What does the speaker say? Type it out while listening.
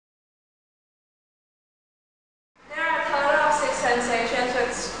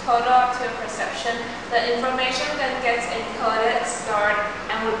total to a perception, the information then gets encoded, stored,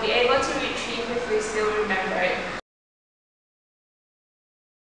 and would be able to retrieve if we still remember it.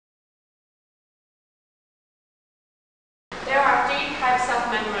 There are three types of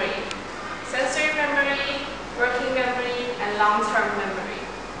memory: sensory memory, working memory, and long-term memory.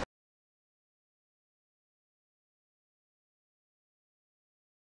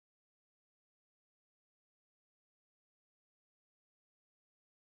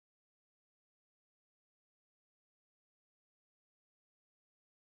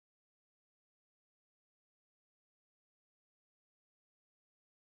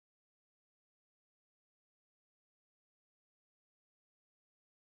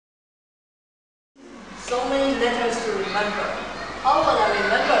 So many letters to remember. How will I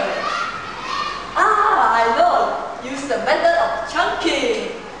remember it? I know! Use the method of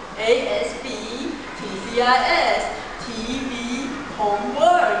chunking. ASB, TCIS, TV,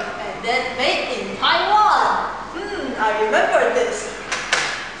 homework, and then made in Taiwan. I remember this.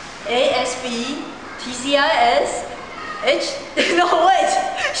 ASB, TCIS, no wait,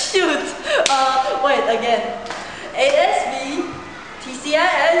 shoot. Wait again. ASB,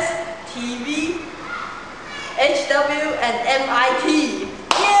 TCIS, TV, HW, and MIT.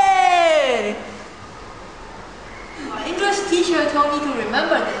 Yay! My English teacher told me to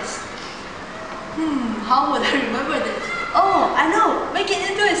remember this. How would I remember this? Oh, I know! Make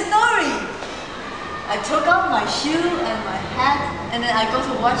it into a story! I took off my shoe and my hat, and then I go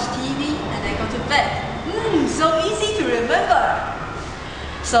to watch TV, and I go to bed. So easy to remember!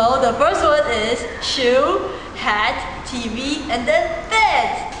 So the first word is shoe, hat, TV, and then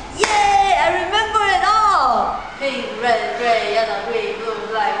bed! Yay! I remember it all! Pink, red, gray, yellow, green, blue,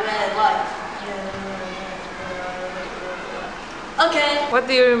 black, red, white. Okay. What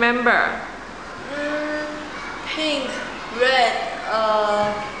do you remember? Pink, red,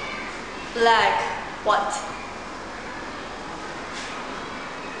 black, white.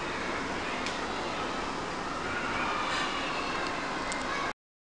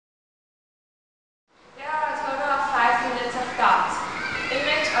 There are a total of 5 units of thought: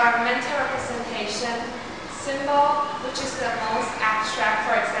 image or mental representation, symbol, which is the most abstract,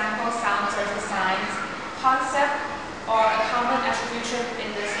 for example, sounds or designs, concept, or a common attribution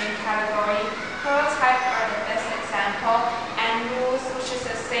in the same category, prototype are the best example, and rules, which is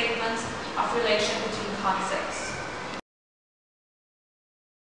a statement of relation between concepts.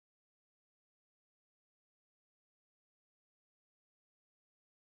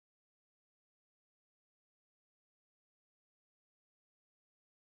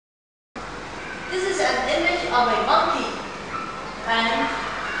 This is an image of a monkey, and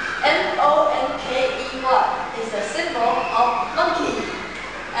MONKEY is the symbol of monkey,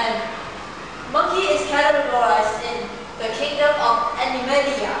 and monkey is categorized in the kingdom of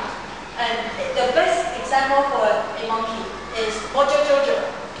Animalia, and the best example for a monkey is Mojo Jojo,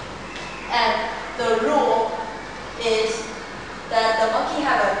 and the rule is that the monkey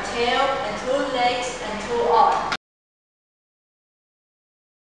have a tail and 2 legs and 2 arms.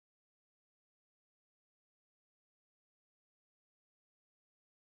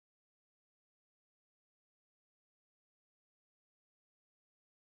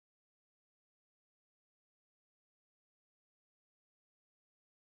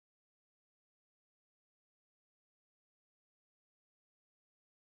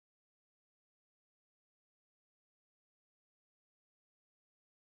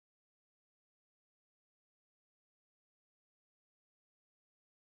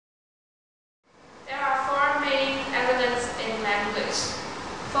 There are 4 main elements in language: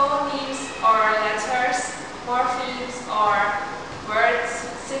 phonemes or letters, morphemes or words,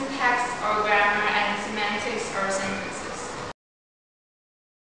 syntax or grammar, and semantics or sentences.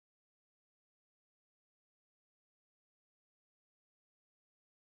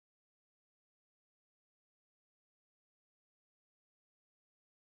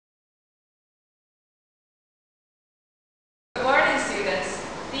 Good morning, students.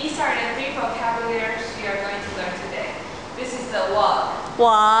 These are the 3 vocabularies we are going to learn today. This is the wog.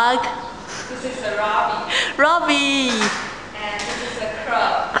 Wog. This is the Robbie. Robbie. And this is the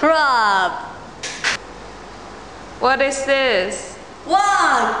crab. Crab. What is this?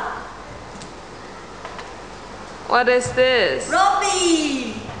 Wog. What is this?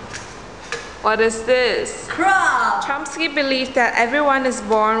 Robbie. What is this? Crab. Chomsky believes that everyone is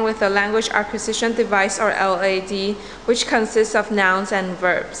born with a language acquisition device, or LAD, which consists of nouns and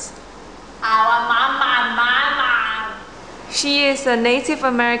verbs. Our mama. She is a Native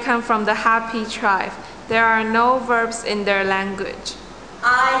American from the Happy tribe. There are no verbs in their language.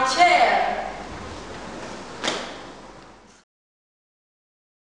 I check.